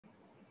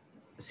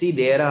see,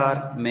 there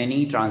are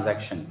many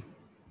transaction,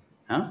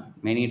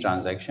 many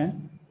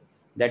transaction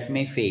that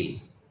may fail.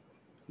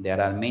 There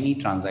are many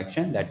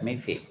transactions that may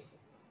fail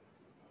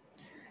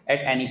at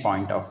any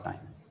point of time.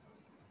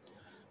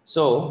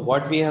 So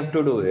what we have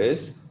to do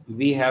is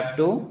we have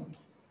to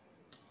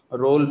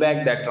roll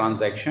back that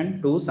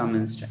transaction to some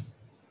instant.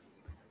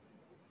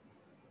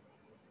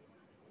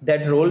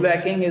 That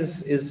rollbacking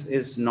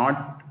is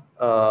not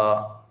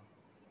a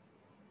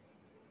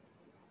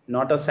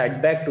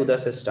setback to the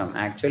system.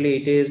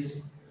 Actually, it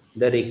is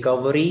the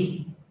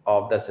recovery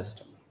of the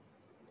system,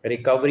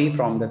 recovery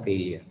from the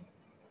failure.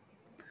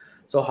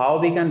 So how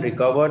we can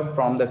recover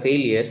from the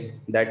failure,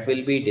 that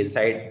will be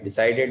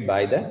decided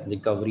by the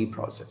recovery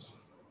process.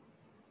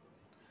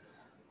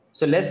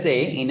 So let's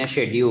say in a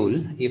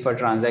schedule, if a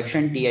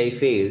transaction Ti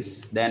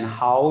fails, then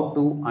how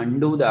to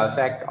undo the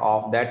effect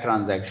of that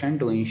transaction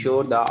to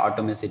ensure the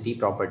atomicity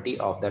property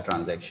of the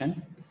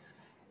transaction.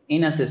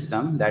 In a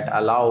system that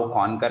allow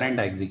concurrent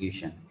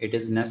execution, it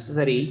is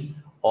necessary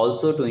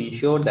also to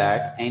ensure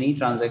that any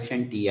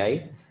transaction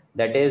Ti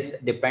that is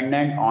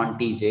dependent on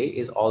Tj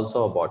is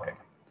also aborted.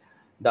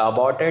 The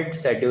aborted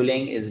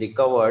scheduling is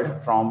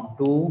recovered from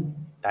two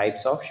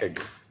types of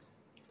schedule.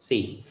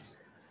 See,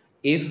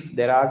 if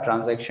there are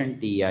transaction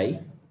Ti,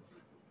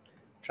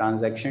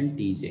 transaction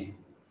Tj,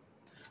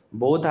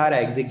 both are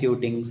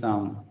executing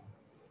some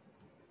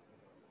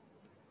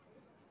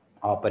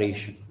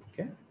operation,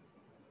 okay?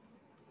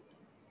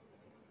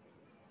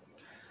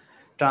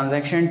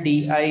 Transaction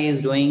Ti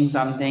is doing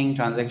something,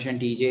 transaction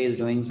Tj is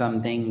doing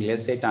something.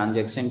 Let's say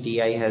transaction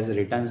Ti has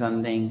written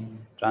something,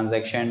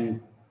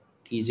 transaction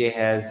Tj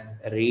has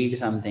read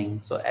something.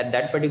 So at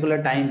that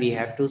particular time, we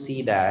have to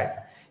see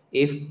that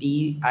if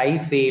Ti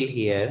fail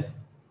here,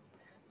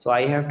 so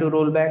I have to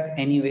roll back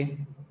anyway,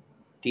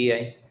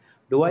 Ti.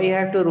 Do I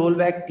have to roll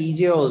back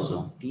Tj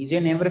also?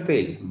 Tj never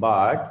failed,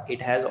 but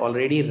it has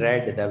already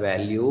read the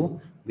value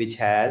which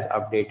has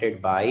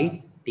updated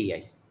by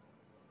Ti.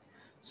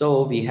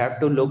 So we have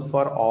to look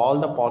for all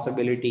the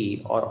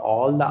possibility or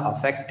all the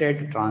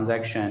affected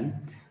transaction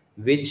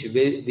which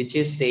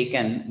is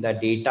taken the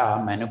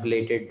data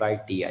manipulated by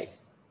Ti,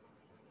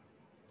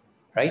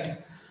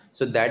 right?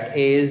 So that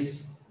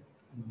is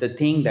the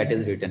thing that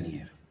is written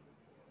here.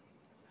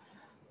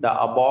 The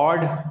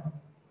abort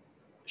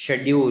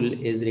schedule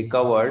is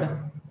recovered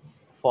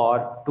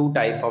for two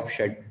type of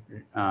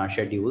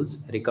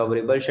schedules,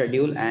 recoverable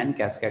schedule and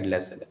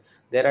cascadeless.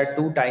 There are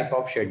two type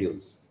of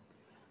schedules.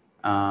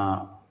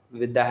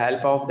 With the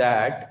help of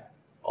that,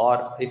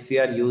 or if we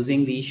are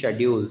using these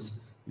schedules,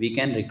 we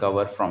can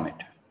recover from it.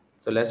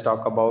 So let's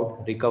talk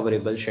about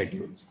recoverable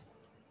schedules.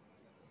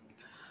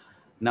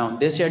 Now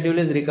this schedule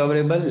is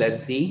recoverable.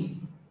 Let's see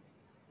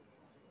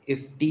if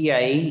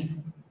Ti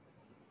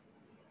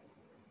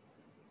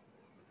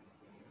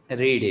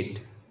read it,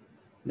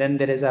 then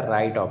there is a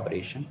write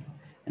operation,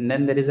 and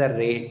then there is a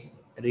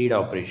read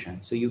operation.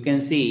 So you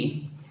can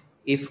see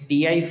if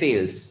Ti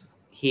fails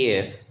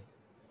here,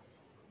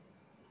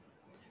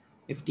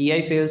 if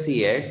Ti fails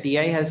here, Ti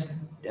has,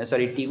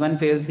 sorry, T1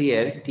 fails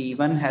here,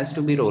 T1 has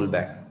to be rolled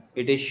back.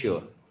 It is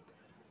sure.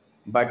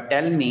 But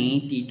tell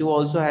me, T2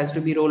 also has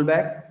to be rolled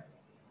back?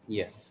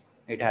 Yes,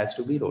 it has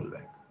to be rolled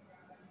back.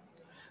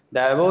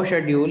 The above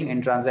schedule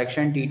in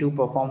transaction T2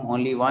 perform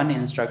only one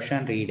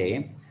instruction read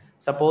A.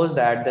 Suppose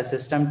that the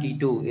system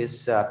T2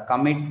 is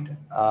commit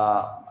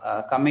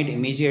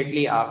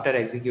immediately after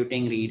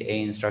executing read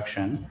A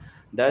instruction.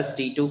 Thus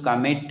T2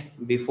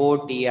 commit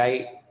before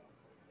Ti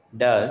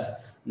does.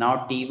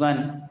 Now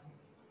T1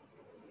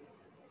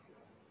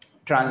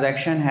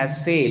 transaction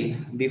has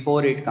failed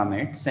before it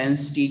commit.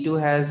 Since T2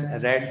 has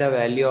read the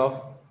value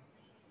of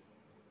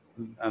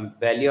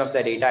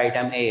the data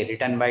item A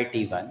written by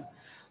T1,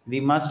 we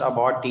must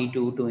abort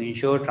T2 to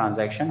ensure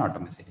transaction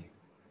atomicity,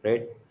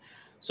 right?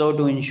 So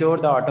to ensure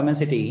the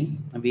atomicity,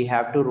 we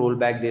have to roll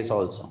back this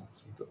also.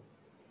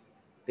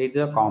 It's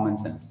a common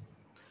sense.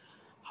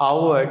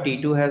 However,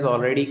 T2 has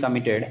already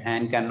committed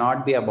and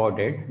cannot be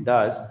aborted.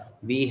 Thus,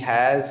 we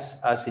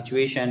has a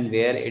situation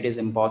where it is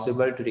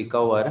impossible to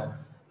recover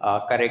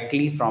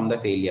correctly from the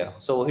failure.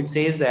 So it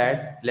says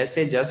that, let's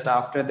say just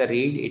after the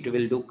read, it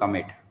will do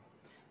commit.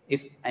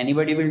 If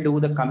anybody will do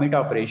the commit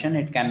operation,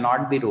 it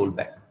cannot be rolled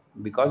back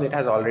because it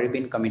has already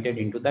been committed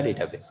into the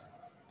database.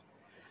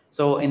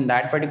 So in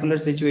that particular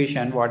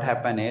situation, what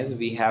happen is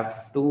we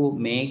have to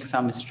make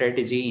some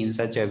strategy in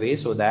such a way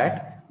so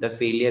that the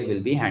failure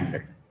will be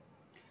handled.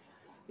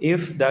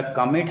 If the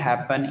commit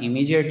happen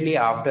immediately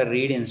after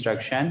read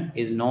instruction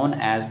is known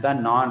as the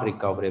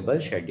non-recoverable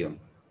schedule.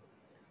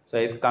 So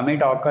if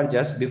commit occur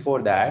just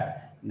before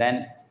that,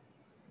 then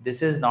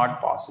this is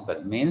not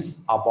possible.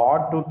 Means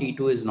abort to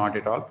T2 is not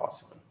at all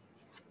possible.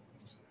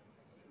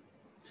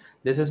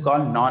 This is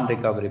called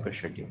non-recoverable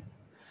schedule.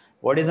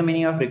 What is the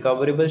meaning of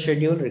recoverable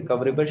schedule?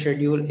 Recoverable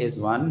schedule is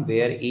one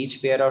where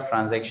each pair of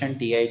transaction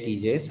Ti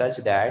Tj such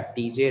that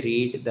Tj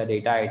read the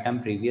data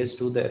item previous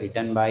to the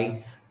written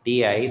by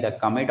Ti, the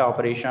commit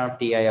operation of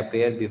Ti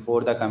appear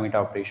before the commit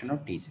operation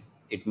of Tj.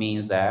 It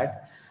means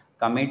that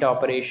commit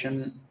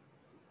operation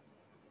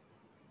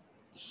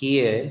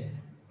here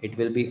it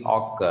will be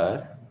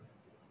occur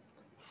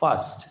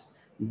first,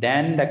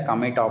 then the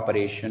commit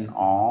operation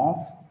of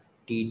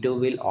T2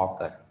 will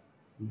occur.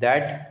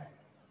 That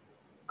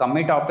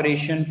commit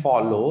operation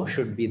follow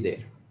should be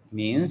there.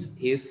 Means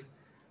if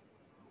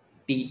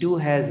T2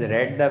 has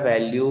read the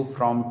value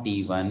from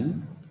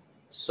T1,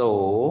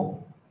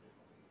 so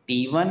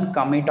T1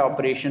 commit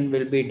operation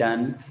will be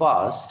done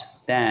first,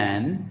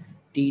 then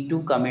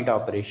T2 commit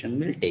operation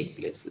will take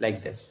place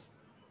like this.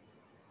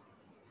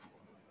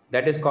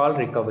 That is called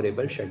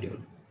recoverable schedule.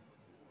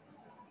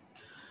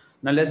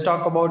 Now let's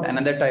talk about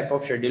another type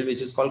of schedule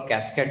which is called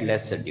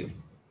cascade-less schedule.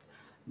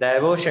 The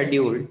above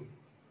schedule,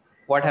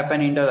 what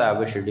happened into the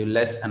above schedule?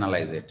 Let's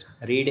analyze it.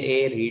 Read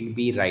A, read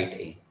B, write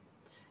A.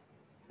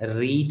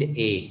 Read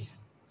A.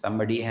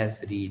 Somebody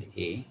has read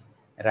A,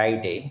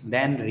 write A,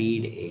 then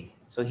read A.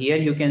 So here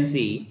you can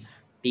see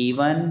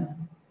T1,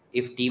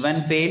 if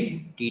T1 fail,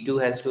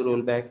 T2 has to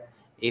roll back.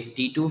 If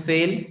T2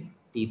 fail,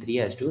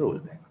 T3 has to roll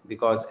back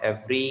because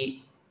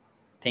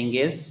everything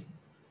is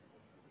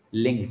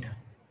linked.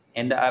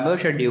 In the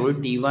above schedule,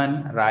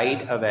 T1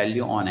 write a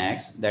value on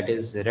X that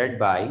is read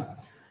by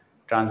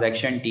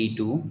transaction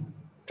T2.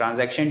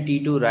 Transaction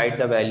T2 write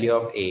the value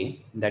of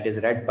A that is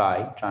read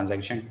by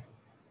transaction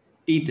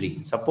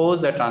T3.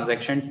 Suppose the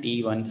transaction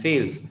T1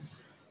 fails.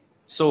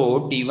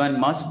 So T1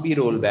 must be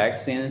rolled back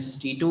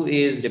since T2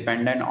 is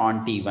dependent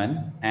on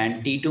T1,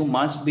 and T2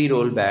 must be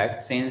rolled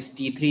back since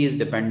T3 is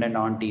dependent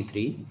on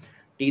T3.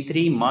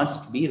 T3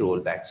 must be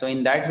rolled back. So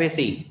in that way,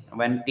 see,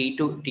 when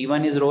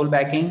T1 is roll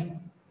backing,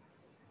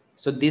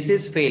 so this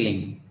is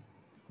failing.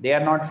 They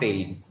are not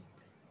failing.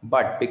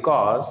 But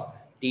because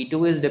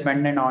T2 is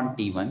dependent on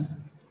T1,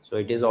 so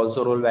it is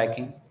also roll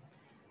backing.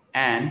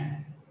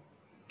 And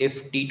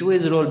if T2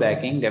 is roll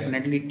backing,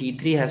 definitely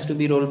T3 has to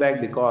be roll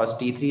back because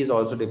T3 is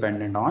also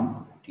dependent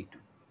on T2.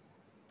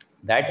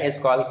 That is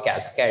called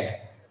cascade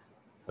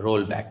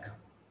rollback.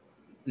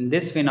 In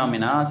this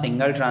phenomena, a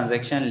single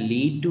transaction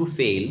lead to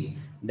fail,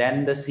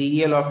 then the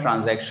serial of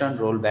transaction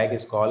rollback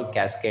is called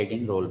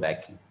cascading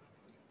rollbacking.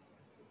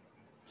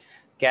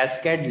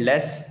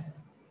 Cascade-less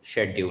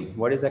schedule.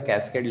 What is a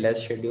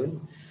cascade-less schedule?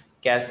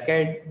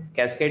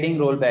 Cascading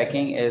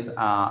rollbacking is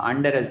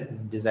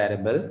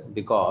undesirable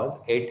because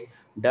it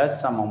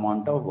does some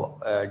amount of work.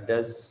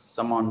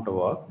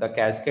 The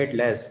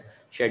cascade-less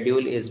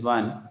schedule is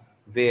one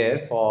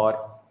where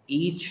for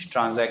each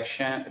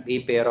transaction, a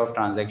pair of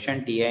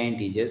transaction Ti and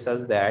Tj,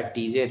 such that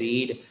Tj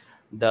read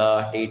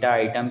the data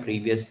item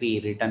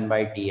previously written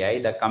by Ti.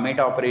 The commit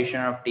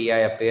operation of Ti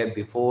appear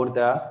before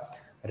the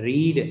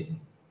read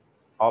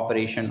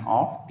operation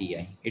of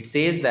Ti. It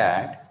says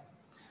that,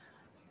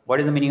 what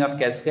is the meaning of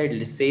cascade?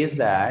 It says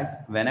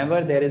that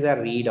whenever there is a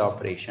read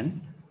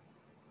operation,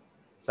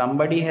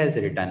 somebody has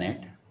written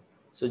it.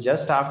 So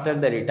just after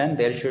the return,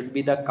 there should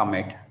be the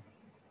commit.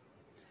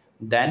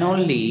 Then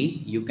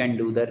only you can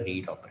do the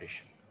read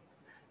operation.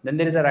 Then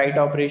there is a write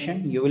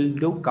operation, you will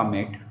do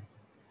commit.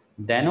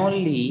 Then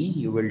only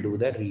you will do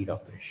the read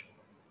operation.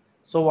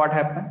 So what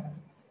happened?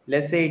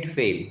 Let's say it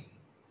failed.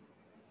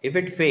 If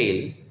it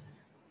fail,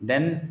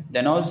 then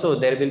also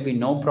there will be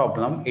no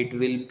problem. It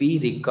will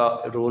be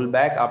roll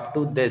back up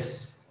to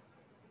this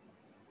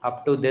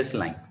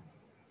line.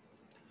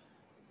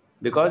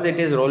 Because it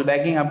is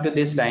rollbacking up to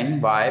this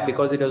line. Why?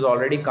 Because it has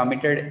already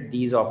committed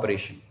these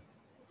operation.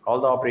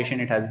 All the operation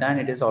it has done,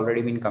 it has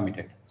already been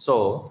committed.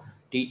 So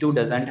T2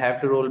 doesn't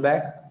have to roll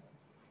back,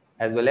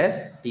 as well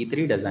as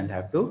T3 doesn't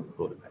have to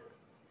roll back.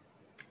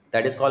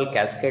 That is called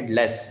cascade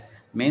less.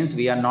 Means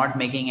we are not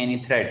making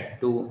any thread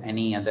to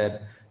any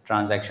other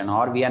transaction,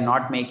 or we are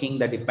not making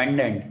the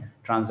dependent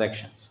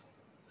transactions.